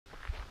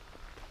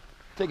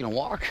Taking a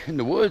walk in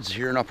the woods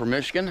here in Upper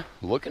Michigan,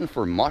 looking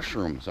for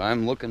mushrooms.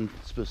 I'm looking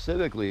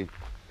specifically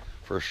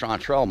for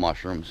chanterelle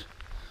mushrooms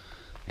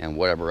and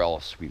whatever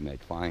else we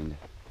might find.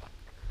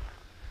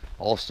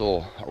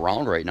 Also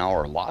around right now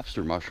are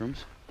lobster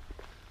mushrooms.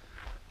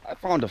 I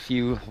found a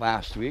few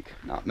last week,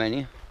 not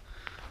many.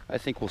 I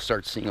think we'll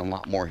start seeing a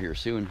lot more here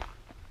soon.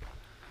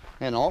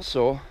 And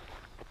also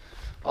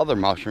other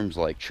mushrooms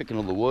like chicken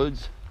of the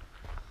woods.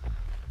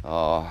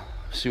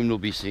 Soon we'll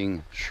be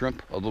seeing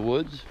shrimp of the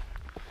woods.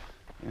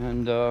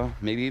 And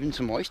maybe even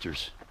some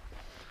oysters.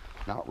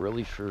 Not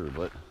really sure,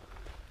 but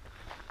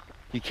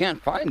you can't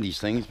find these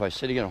things by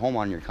sitting at home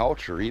on your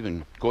couch or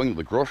even going to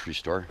the grocery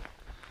store.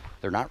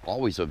 They're not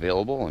always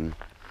available, and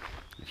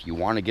if you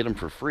want to get them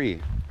for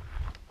free,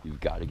 you've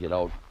got to get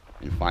out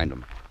and find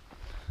them.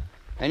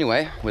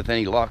 Anyway, with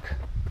any luck,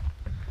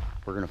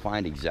 we're going to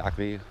find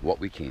exactly what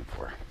we came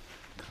for.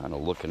 Kind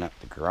of looking at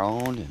the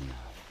ground and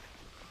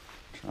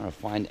trying to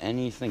find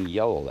anything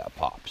yellow that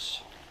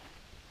pops.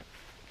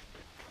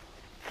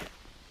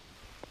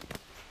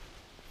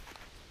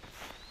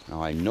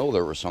 Now I know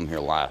there were some here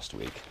last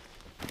week,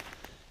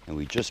 and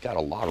we just got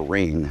a lot of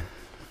rain.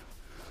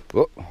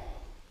 Whoop, I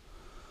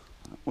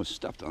almost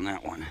stepped on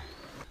that one.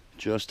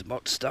 Just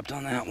about stepped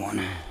on that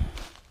one.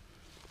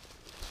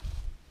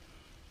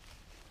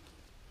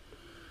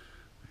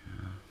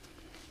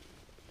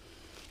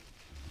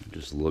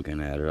 Just looking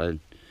at it, I'd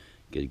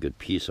get a good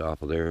piece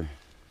off of there.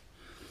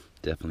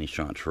 Definitely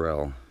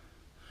chanterelle.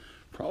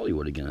 Probably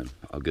would have been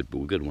a good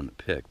one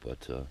to pick,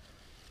 but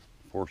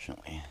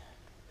fortunately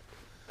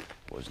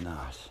was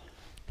not.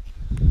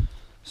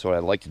 So what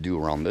I'd like to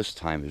do around this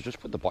time is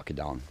just put the bucket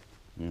down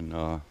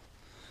and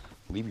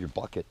leave your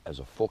bucket as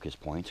a focus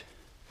point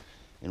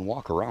and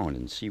walk around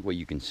and see what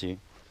you can see.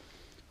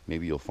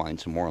 Maybe you'll find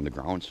some more on the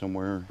ground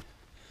somewhere.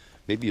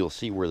 Maybe you'll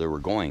see where they were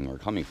going or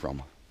coming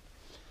from,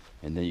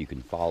 and then you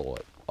can follow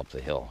it up the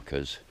hill,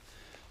 because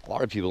a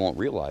lot of people don't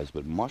realize,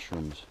 but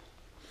mushrooms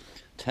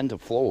tend to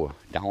flow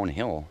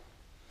downhill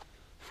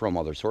from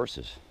other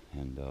sources.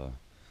 And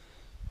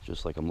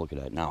just like I'm looking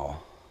at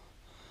now,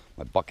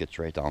 my bucket's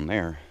right down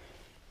there,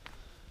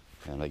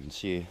 and I can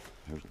see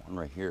there's one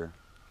right here.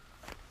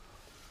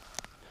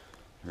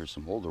 There's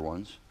some older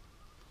ones.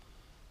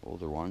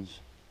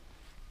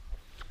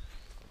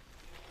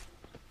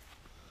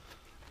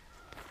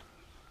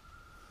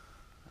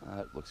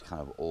 That looks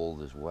kind of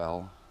old as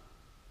well.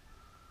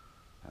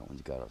 That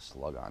one's got a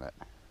slug on it.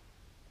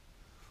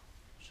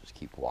 Let's just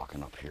keep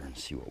walking up here and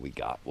see what we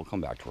got. We'll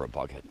come back to our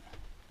bucket.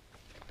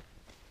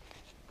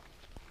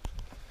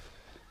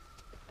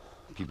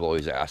 People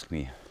always ask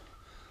me,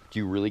 do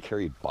you really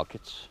carry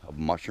buckets of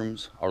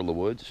mushrooms out of the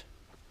woods?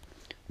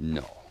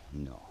 No.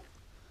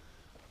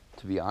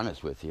 To be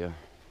honest with you,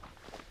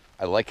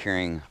 I like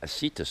carrying a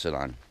seat to sit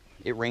on.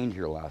 It rained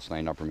here last night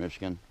in Upper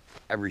Michigan.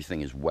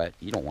 Everything is wet.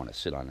 You don't want to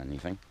sit on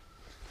anything.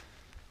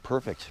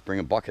 Perfect. Bring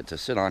a bucket to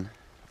sit on.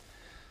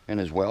 And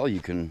as well, you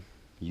can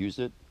use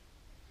it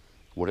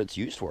what it's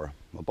used for,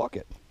 a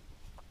bucket.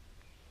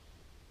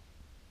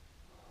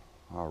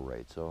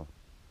 Alright, so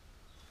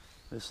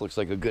this looks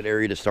like a good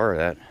area to start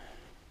at.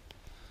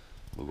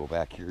 We'll go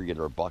back here, get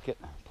our bucket,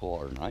 pull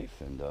our knife,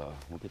 and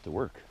we'll get to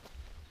work.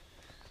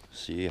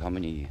 See how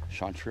many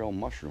chanterelle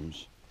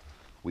mushrooms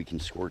we can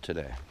score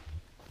today.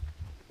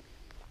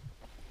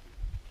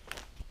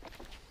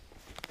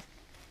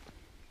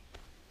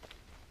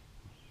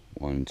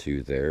 One,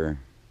 two there.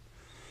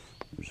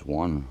 There's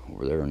one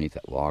over there underneath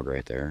that log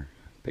right there.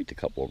 Picked a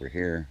couple over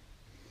here.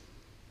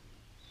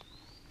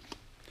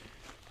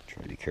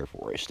 Try to be careful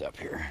where I step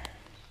here.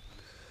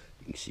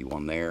 You can see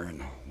one there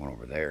and one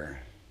over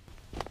there.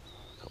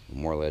 A couple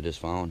more that I just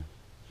found.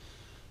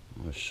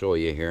 I'm going to show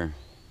you here.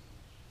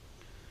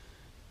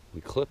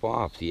 We clip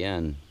off the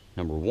end,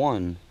 number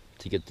one,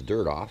 to get the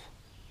dirt off.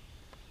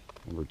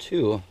 Number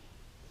two,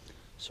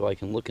 so I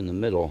can look in the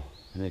middle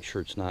and make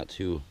sure it's not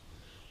too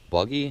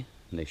buggy.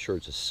 Make sure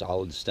it's a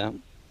solid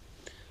stem,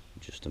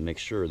 just to make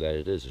sure that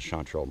it is a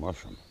chanterelle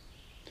mushroom.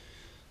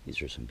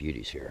 These are some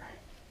beauties here.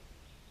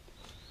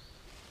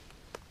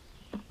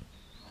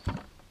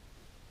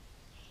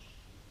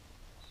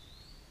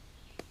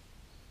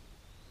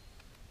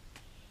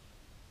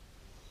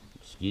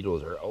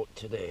 Mosquitoes are out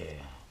today.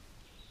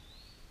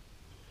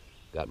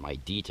 Got my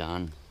DEET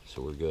on,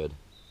 so we're good.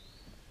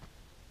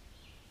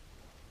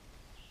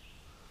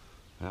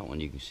 That one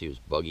you can see was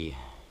buggy.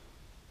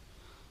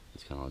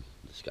 It's kind of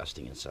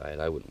disgusting inside.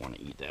 I wouldn't want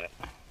to eat that.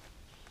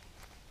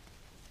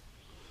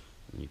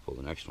 And you pull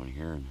the next one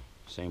here, and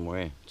same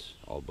way. It's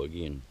all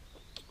buggy and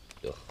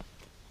ugh. Let's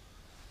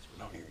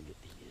go down here and get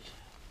these.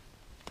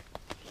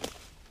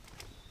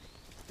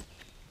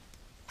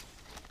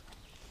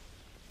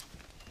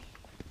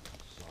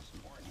 Saw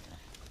some more in here.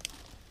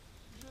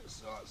 Just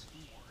saw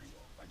some more.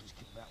 I just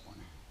killed that one.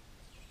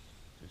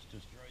 Just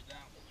destroyed that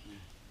one.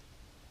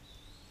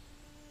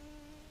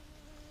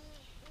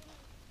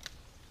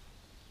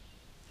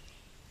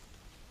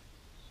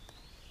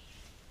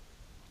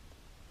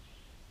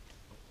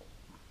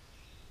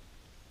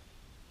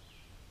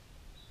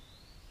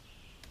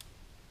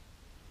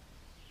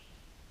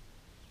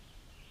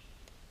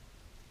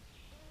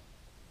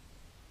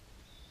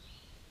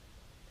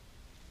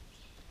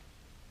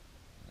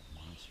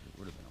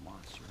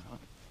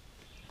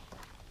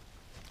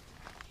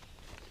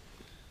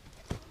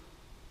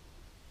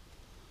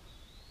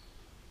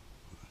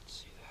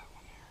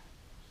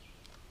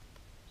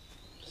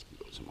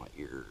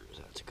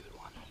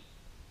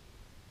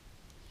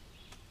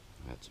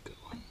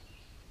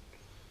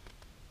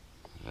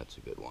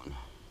 That's a good one.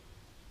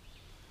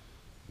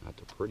 Not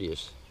the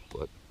prettiest,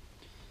 but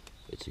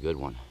it's a good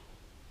one.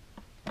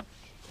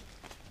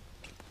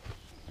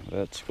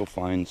 Let's go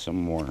find some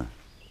more.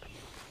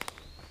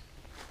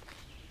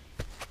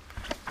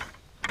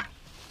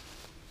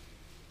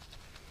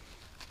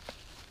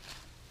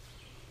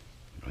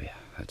 Oh yeah,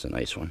 that's a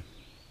nice one.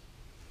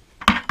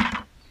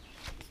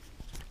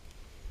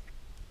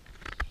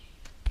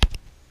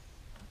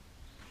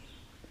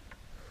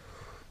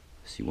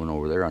 See one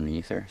over there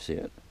underneath there? See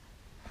it?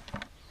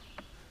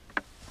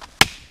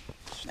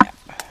 Snap.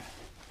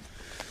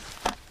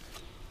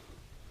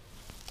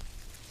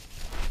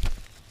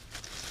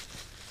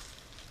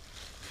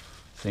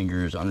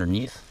 Fingers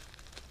underneath.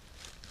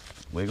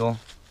 Wiggle.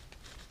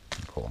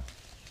 And pull.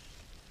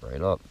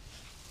 Right up.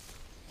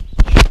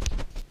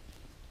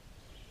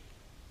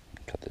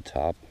 Cut the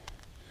top,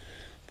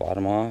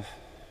 bottom off.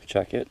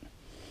 Check it.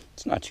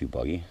 It's not too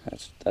buggy.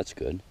 That's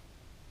good.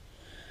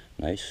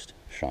 Nice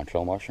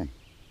chanterelle mushroom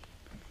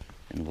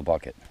into the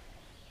bucket.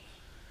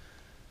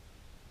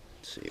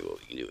 Let's see what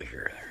we can do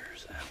here.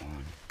 There's that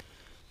one.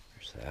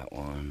 There's that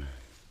one.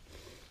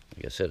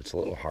 Like I said, it's a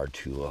little hard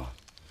to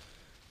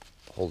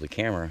hold the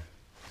camera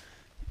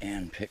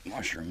and pick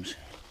mushrooms,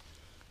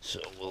 so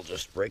we'll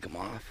just break them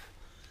off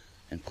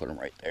and put them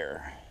right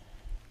there.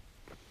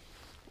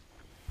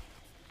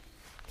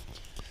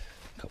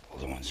 A couple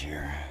other ones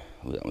here.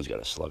 Oh, that one's got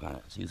a slug on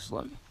it. See the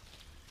slug?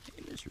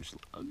 Hey, there's your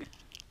slug.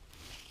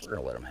 We're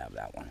gonna let him have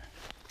that one.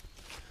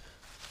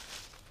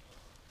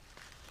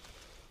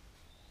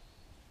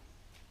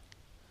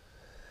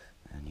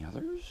 Any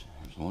others?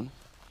 There's one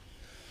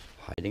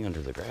hiding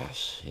under the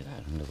grass. See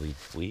that? Under the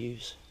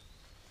leaves.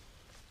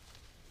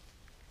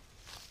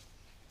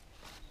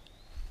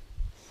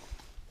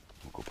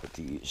 We'll go put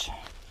these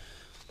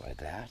by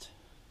that.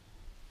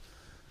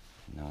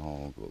 Now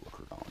we'll go look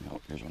around.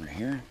 Oh, there's one right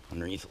here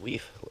underneath the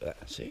leaf. Look at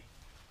that. See?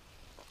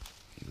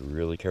 Be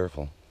really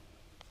careful.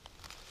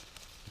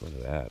 Look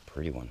at that,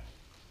 pretty one.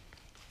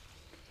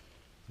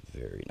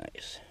 Very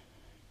nice.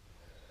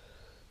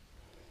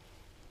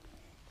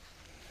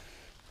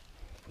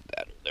 Put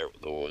that there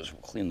with those.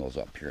 We'll clean those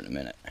up here in a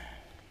minute.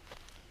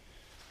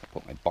 I'll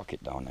put my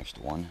bucket down next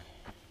to one.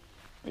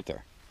 Right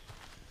there.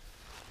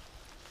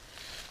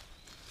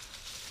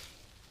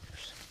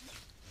 There's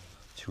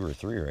 2 or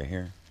 3 right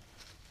here.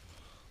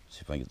 Let's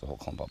see if I can get the whole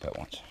clump up at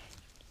once.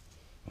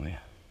 Oh yeah.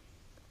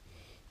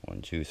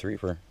 1, 2, 3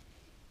 for.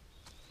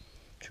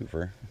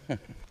 Twofer.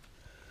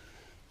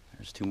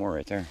 There's 2 more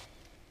right there.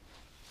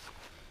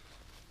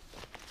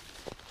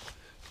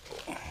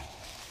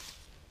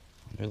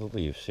 Under the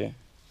leaves, see?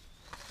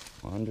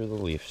 Under the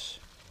leaves.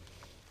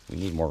 We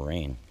need more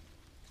rain.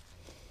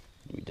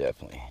 We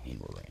definitely need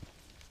more rain.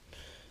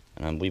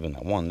 And I'm leaving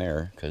that one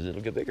there because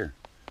it'll get bigger.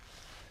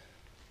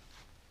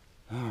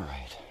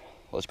 Alright,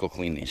 let's go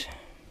clean these.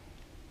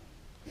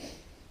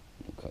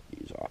 We'll cut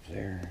these off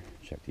there.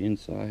 Check the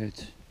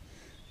insides.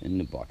 In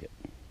the bucket.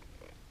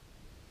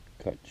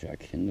 Cut,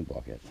 check, in the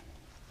bucket.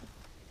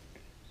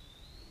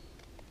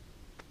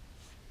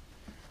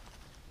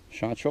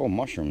 Chanterelle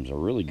mushrooms are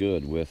really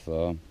good with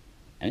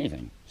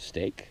anything.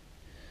 Steak.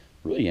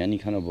 Really any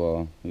kind of,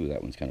 ooh,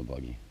 that one's kind of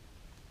buggy.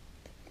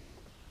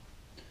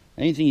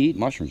 Anything you eat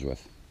mushrooms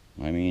with.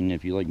 I mean,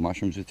 if you like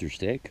mushrooms with your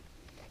steak,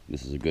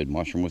 this is a good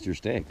mushroom with your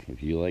steak.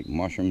 If you like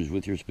mushrooms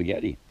with your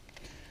spaghetti,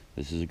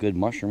 this is a good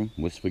mushroom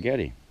with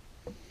spaghetti.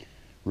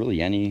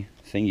 Really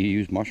anything you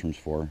use mushrooms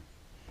for,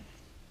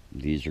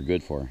 these are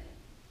good for.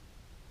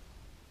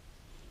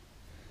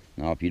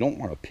 Now, if you don't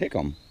want to pick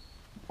them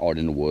out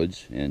in the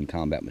woods and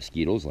combat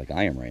mosquitoes like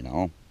I am right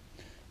now,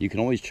 you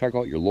can always check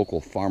out your local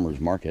farmer's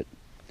market.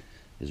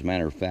 As a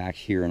matter of fact,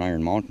 here in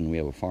Iron Mountain, we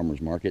have a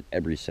farmer's market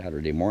every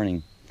Saturday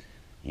morning.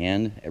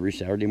 And every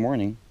Saturday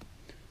morning,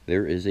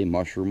 there is a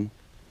mushroom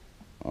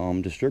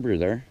distributor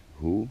there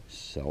who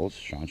sells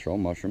chanterelle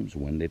mushrooms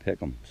when they pick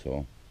them.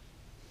 So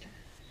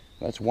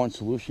that's one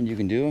solution you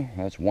can do.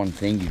 That's one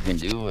thing you can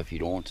do if you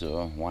don't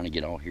want to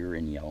get out here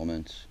in the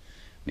elements.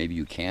 Maybe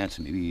you can't.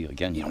 Maybe,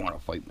 again, you don't want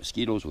to fight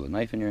mosquitoes with a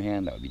knife in your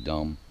hand. That would be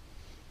dumb.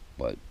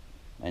 But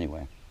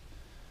anyway,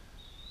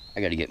 I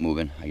got to get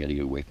moving. I got to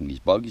get away from these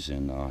bugs.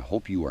 And I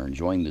hope you are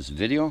enjoying this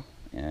video.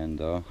 And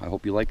I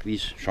hope you like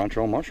these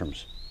chanterelle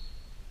mushrooms.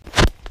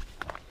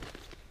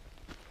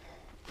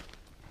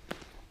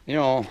 You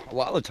know, a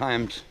lot of the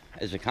times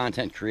as a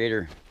content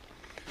creator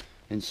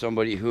and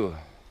somebody who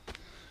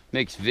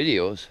makes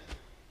videos,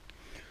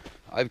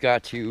 I've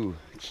got to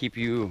keep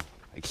you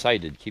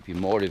excited, keep you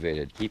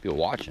motivated, keep you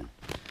watching.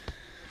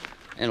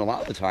 And a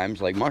lot of the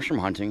times, like mushroom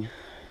hunting,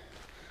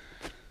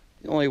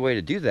 the only way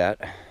to do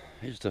that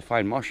is to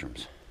find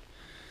mushrooms.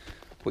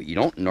 What you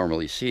don't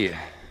normally see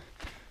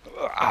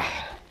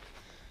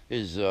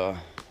is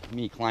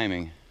me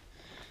climbing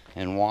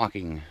and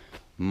walking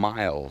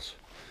miles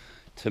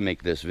to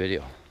make this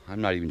video. I'm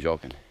not even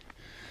joking.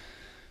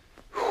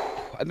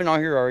 I've been out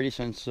here already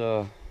since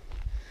let's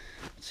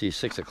see,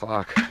 6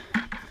 o'clock.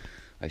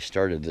 I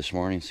started this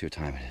morning. Let's see what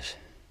time it is.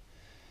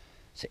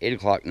 It's 8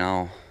 o'clock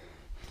now.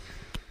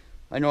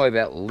 I know I've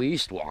at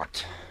least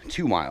walked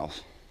 2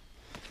 miles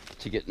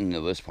to get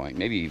into this point,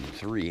 maybe even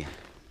 3.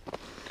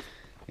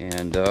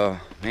 And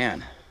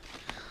man,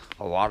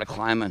 a lot of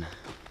climbing,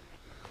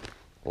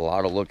 a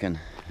lot of looking,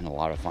 and a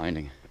lot of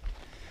finding.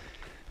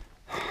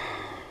 I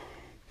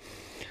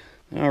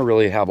don't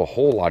really have a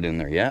whole lot in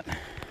there yet.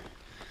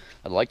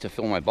 I'd like to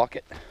fill my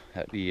bucket.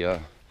 That'd be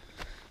a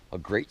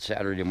great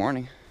Saturday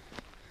morning.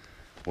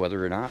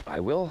 Whether or not I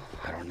will,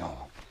 I don't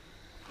know.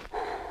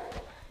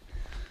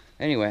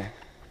 Anyway,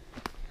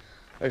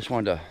 I just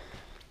wanted to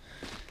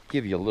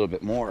give you a little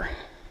bit more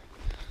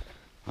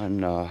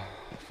on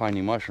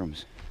finding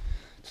mushrooms.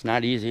 It's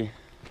not easy.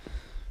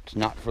 It's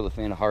not for the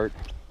faint of heart.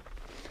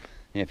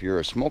 And if you're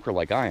a smoker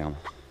like I am,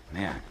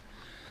 man,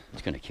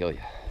 it's gonna kill you.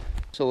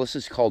 So this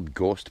is called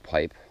ghost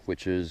pipe,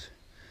 which is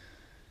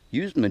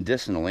used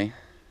medicinally.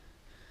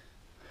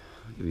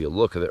 I'll give you a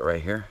look of it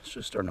right here. It's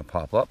just starting to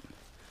pop up.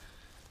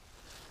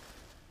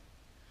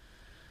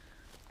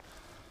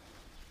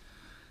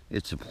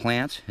 It's a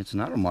plant. It's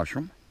not a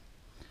mushroom.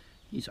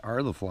 These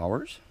are the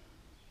flowers.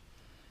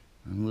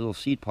 And little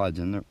seed pods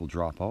in there will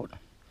drop out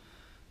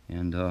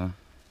and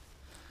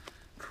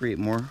create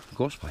more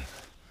ghost pipe.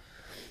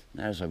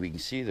 As we can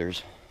see,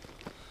 there's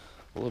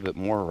a little bit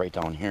more right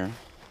down here.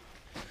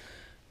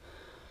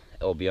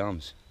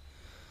 LBMs.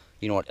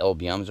 You know what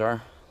LBMs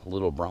are?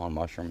 Little brown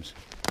mushrooms.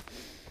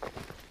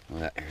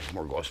 Here's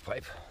more ghost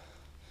pipe.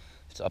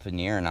 It's up in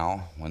the air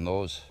now. When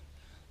those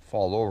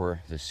fall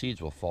over, the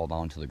seeds will fall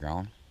down to the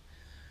ground,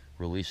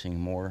 releasing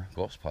more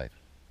ghost pipe.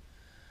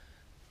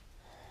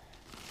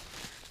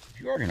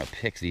 If you are going to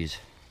pick these,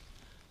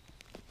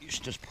 you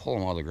should just pull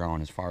them out of the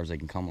ground as far as they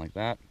can come like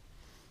that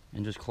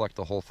and just collect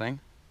the whole thing.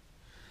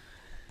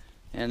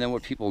 And then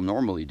what people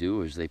normally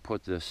do is they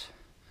put this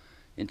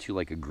into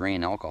like a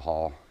grain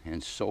alcohol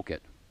and soak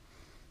it,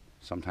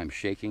 sometimes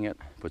shaking it,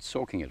 but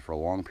soaking it for a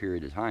long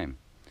period of time.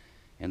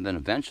 And then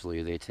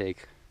eventually they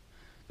take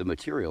the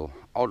material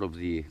out of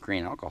the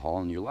grain alcohol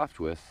and you're left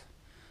with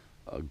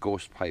a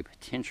ghost pipe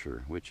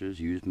tincture, which is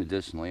used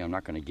medicinally. I'm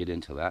not going to get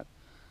into that.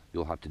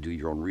 You'll have to do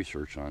your own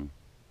research on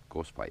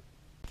ghost pipe.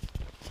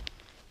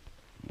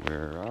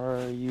 Where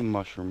are you,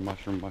 mushroom,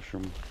 mushroom,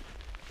 mushroom?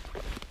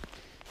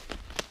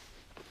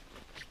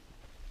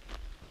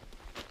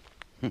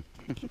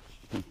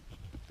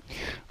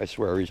 I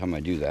swear every time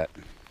I do that,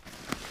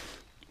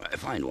 I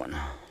find one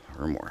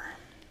or more.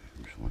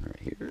 There's one right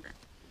here.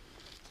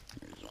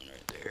 There's one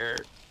right there.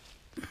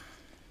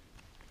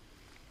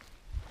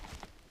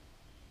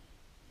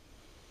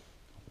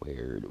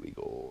 Where do we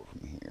go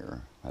from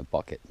here? My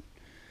bucket.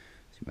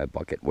 See my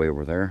bucket way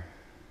over there?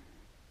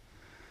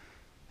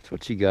 That's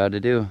what you gotta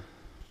do.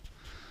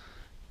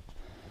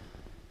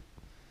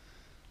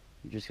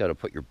 You just gotta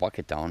put your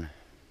bucket down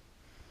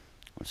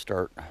and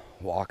start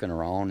walking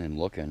around and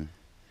looking,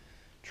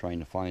 trying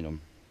to find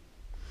them.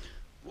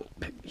 We'll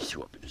pick these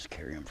two up and just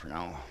carry them for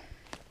now.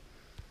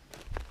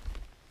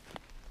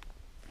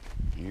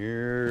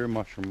 Here,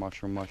 mushroom,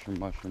 mushroom, mushroom,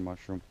 mushroom,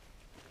 mushroom.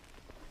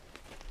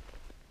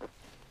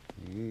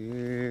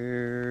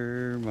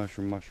 Here,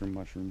 mushroom, mushroom,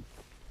 mushroom.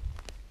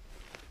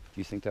 Do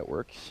you think that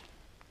works?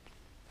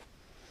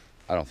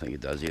 I don't think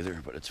it does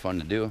either, but it's fun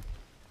to do.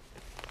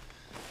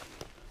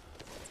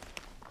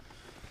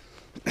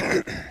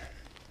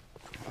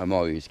 I'm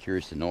always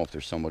curious to know if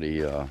there's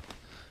somebody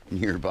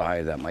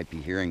nearby that might be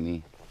hearing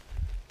me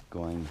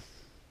going,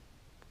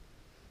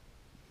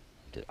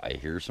 did I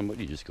hear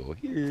somebody just go,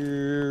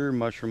 here,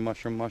 mushroom,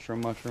 mushroom,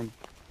 mushroom, mushroom?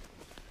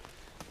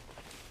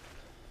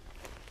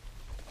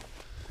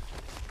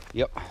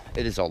 Yep,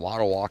 it is a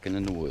lot of walking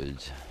in the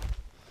woods.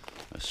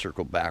 I'm gonna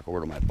circle back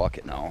over to my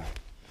bucket now.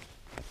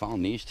 I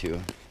found these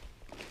two.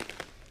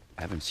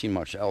 I haven't seen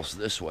much else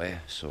this way,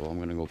 so I'm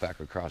gonna go back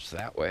across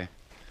that way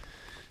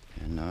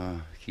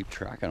and keep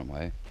tracking them.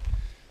 I'm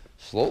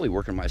slowly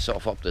working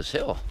myself up this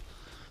hill.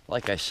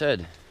 Like I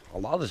said, a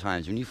lot of the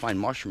times when you find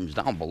mushrooms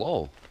down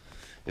below,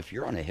 if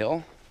you're on a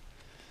hill,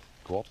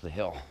 go up the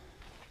hill.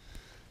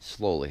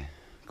 Slowly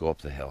go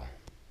up the hill.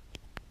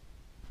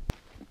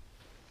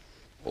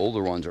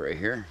 Older ones are right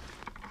here.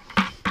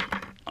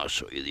 I'll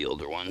show you the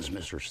older ones.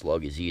 Mr.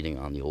 Slug is eating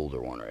on the older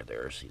one right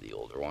there. See the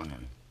older one?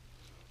 And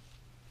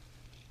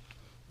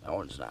that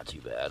one's not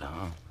too bad,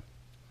 huh?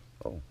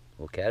 Oh,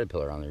 little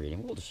caterpillar on there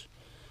eating.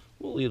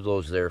 We'll leave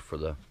those there for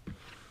the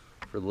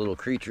little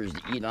creatures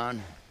to eat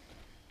on.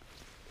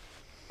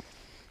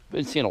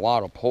 Been seeing a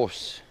lot of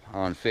posts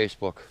on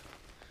Facebook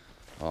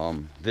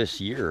this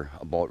year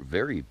about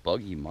very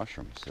buggy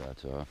mushrooms.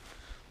 That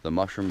the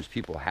mushrooms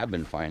people have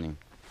been finding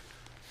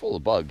full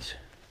of bugs.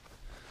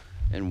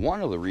 And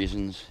one of the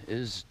reasons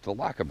is the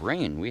lack of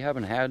rain. We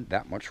haven't had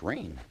that much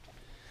rain.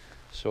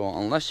 So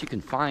unless you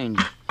can find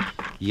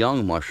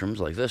young mushrooms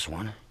like this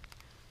one,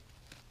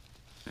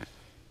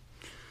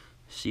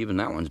 see, even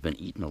that one's been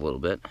eaten a little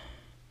bit.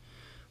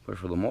 But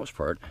for the most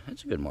part,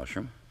 it's a good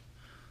mushroom.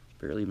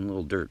 Barely even a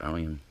little dirt. I'll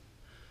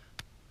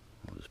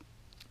just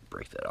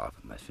break that off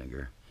with my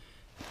finger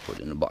and put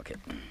it in a bucket.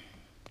 And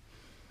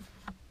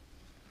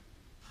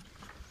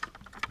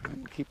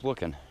we'll keep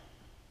looking.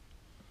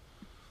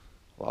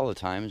 A lot of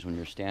the times when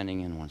you're standing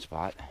in one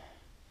spot,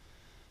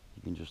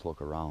 You can just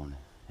look around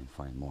and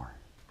find more.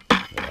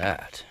 Look at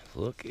that.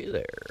 Looky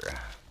there.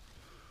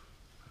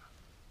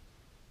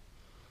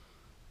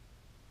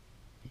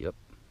 Yep.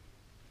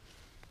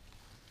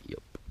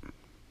 Yep.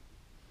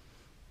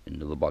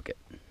 Into the bucket.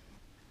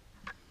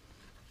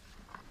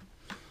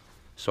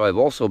 So I've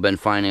also been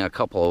finding a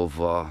couple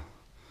of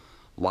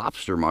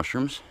lobster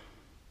mushrooms.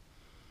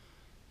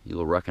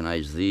 You'll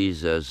recognize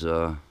these as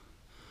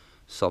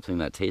something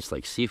that tastes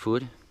like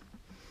seafood.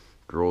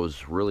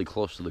 Grows really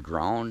close to the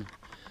ground.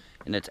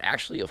 And it's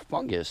actually a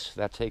fungus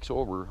that takes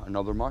over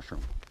another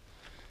mushroom.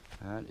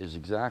 That is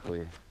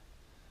exactly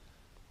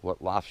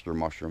what lobster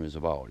mushroom is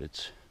about.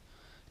 It's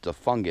a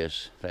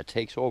fungus that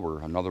takes over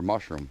another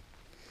mushroom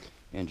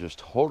and just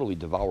totally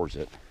devours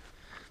it,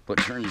 but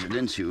turns it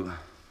into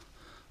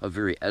a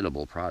very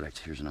edible product.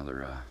 Here's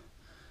another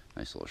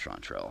nice little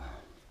chanterelle.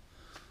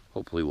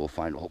 Hopefully we'll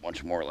find a whole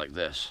bunch more like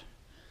this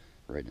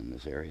right in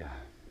this area.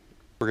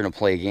 We're gonna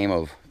play a game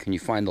of, can you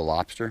find the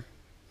lobster?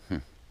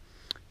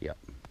 Yep.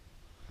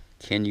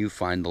 Can you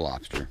find the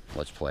lobster?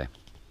 Let's play.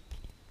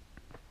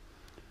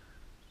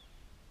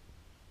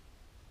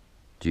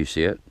 Do you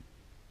see it?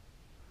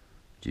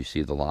 Do you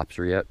see the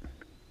lobster yet?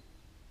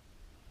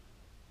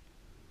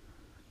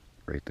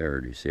 Right there,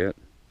 do you see it?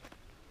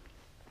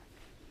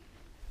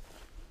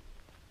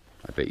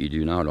 I bet you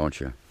do now, don't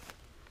you?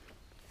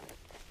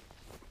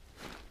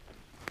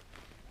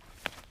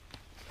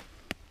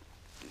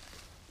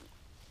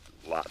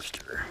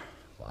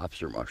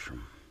 Lobster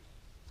mushroom.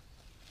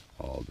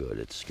 All good,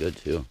 it's good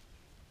too.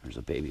 There's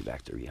a baby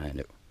back there behind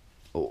it.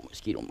 Oh,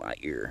 mosquito in my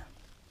ear.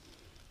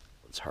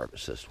 Let's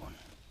harvest this one.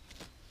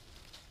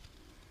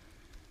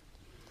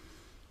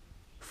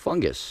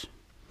 Fungus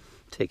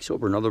takes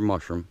over another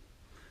mushroom,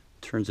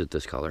 turns it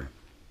this color.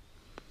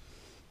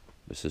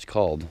 This is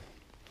called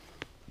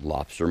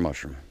lobster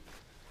mushroom.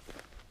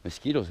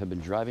 Mosquitoes have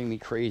been driving me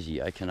crazy.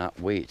 I cannot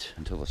wait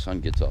until the sun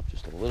gets up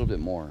just a little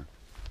bit more.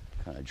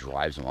 Kind of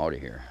drives them out of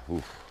here.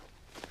 Oof.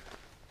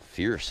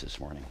 Fierce this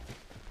morning.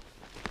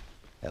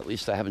 At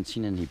least I haven't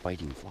seen any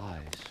biting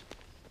flies.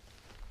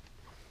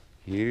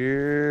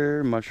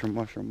 Here, mushroom,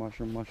 mushroom,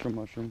 mushroom, mushroom,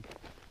 mushroom.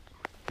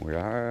 Where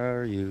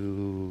are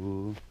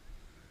you?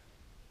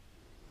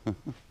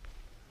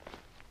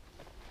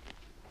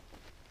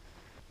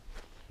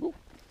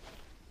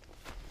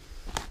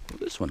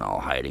 This one all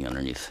hiding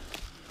underneath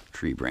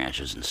tree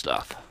branches and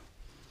stuff.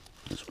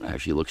 This one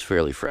actually looks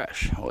fairly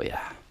fresh. Oh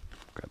yeah.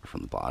 Grab it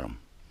from the bottom.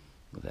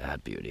 Look at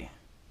that beauty.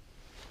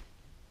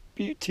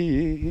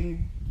 Beauty.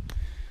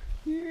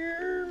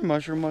 Here,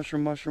 mushroom,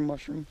 mushroom, mushroom,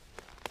 mushroom.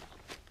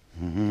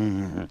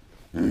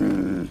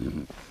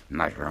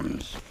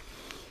 Mushrooms.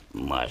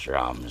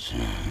 Mushrooms.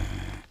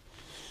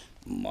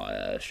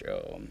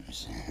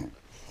 Mushrooms.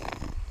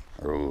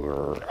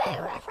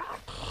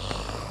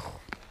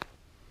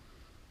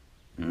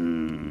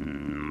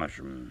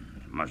 Mushrooms.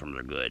 Mushrooms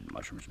are good.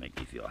 Mushrooms make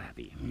me feel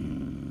happy.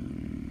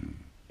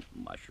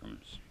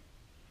 Mushrooms.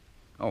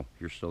 Oh,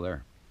 you're still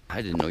there.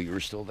 I didn't know you were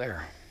still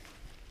there.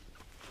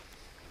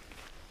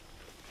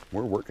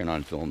 We're working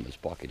on filling this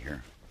bucket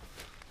here.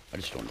 I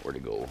just don't know where to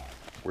go.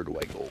 Where do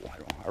I go?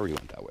 I already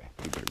went that way.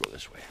 We better go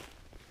this way.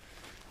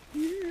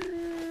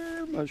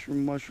 Yeah,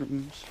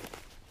 mushrooms.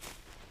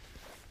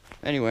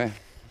 Anyway,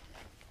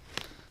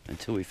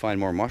 until we find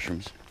more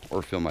mushrooms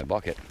or fill my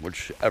bucket,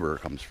 whichever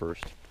comes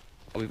first,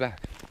 I'll be back.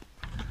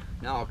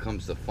 Now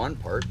comes the fun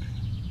part.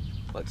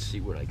 Let's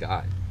see what I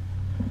got.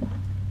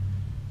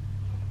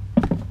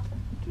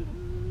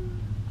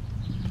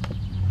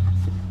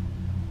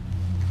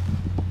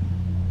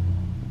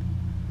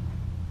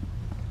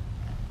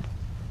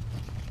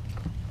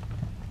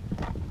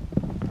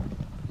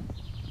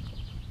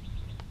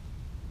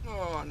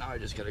 Oh, now I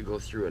just gotta go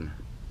through and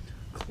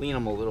clean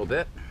them a little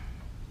bit,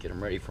 get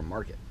them ready for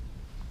market.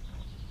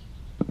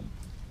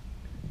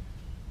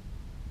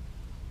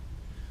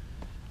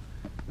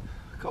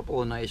 A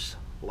couple of nice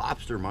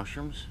lobster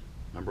mushrooms.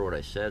 Remember what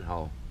I said,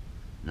 how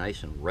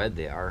nice and red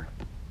they are.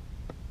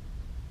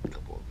 A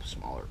couple of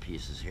smaller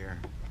pieces here.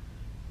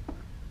 A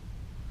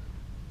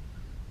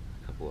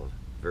couple of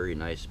very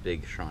nice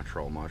big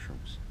chanterelle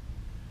mushrooms.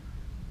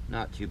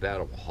 Not too bad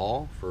of a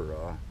haul for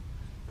a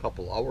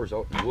couple hours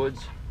out in the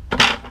woods.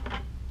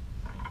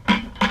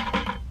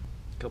 A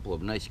couple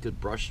of nice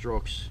good brush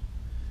strokes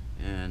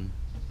and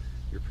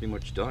you're pretty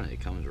much done.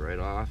 It comes right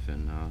off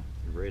and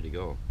you're ready to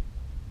go.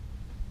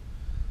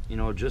 You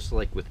know, just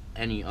like with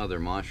any other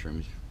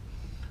mushrooms,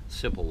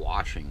 simple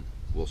washing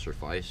will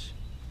suffice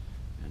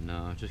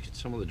and just get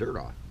some of the dirt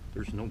off.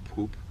 There's no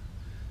poop.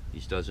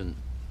 These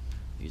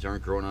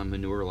aren't growing on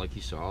manure like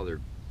you saw.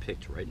 They're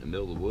picked right in the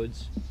middle of the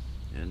woods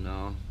and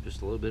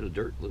just a little bit of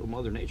dirt, little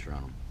Mother Nature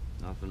on them.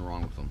 Nothing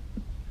wrong with them.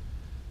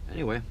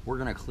 Anyway, we're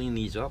gonna clean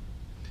these up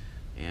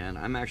and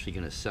I'm actually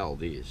gonna sell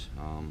these.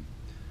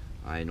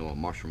 I know a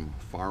mushroom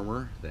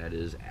farmer that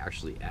is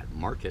actually at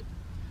market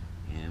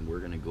and we're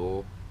gonna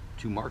go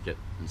to market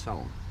and sell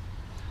them.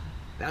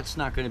 That's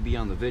not gonna be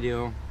on the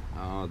video.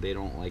 They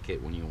don't like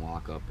it when you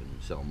walk up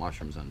and sell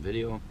mushrooms on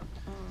video.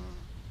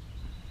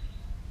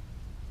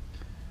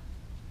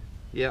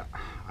 Yeah,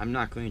 I'm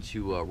not going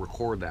to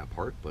record that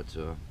part, but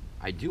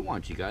I do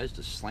want you guys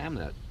to slam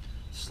that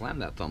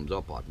thumbs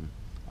up button.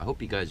 I hope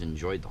you guys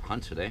enjoyed the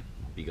hunt today.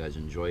 I hope you guys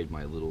enjoyed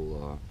my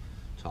little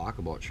talk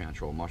about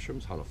chanterelle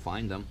mushrooms, how to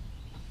find them,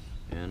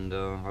 and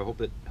I hope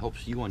it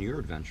helps you on your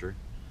adventure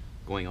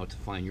going out to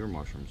find your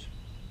mushrooms.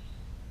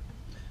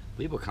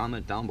 Leave a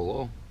comment down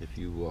below if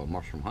you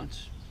mushroom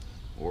hunt,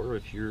 or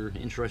if you're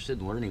interested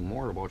in learning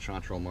more about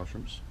chanterelle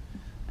mushrooms,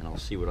 and I'll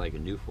see what I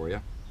can do for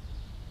you.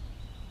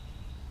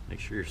 Make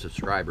sure you're a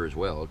subscriber as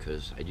well,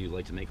 because I do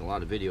like to make a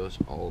lot of videos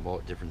all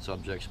about different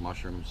subjects,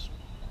 mushrooms,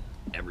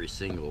 every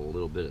single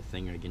little bit of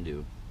thing I can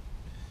do.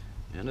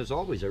 And as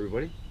always,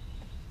 everybody,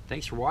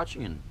 thanks for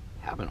watching, and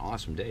have an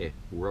awesome day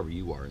wherever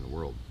you are in the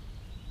world.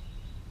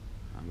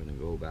 I'm going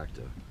to go back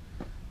to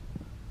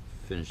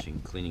finishing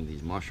cleaning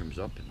these mushrooms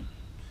up and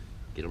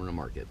get them to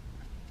market.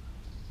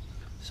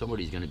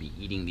 Somebody's going to be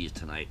eating these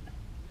tonight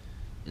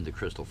in the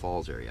Crystal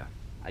Falls area.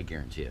 I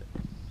guarantee it.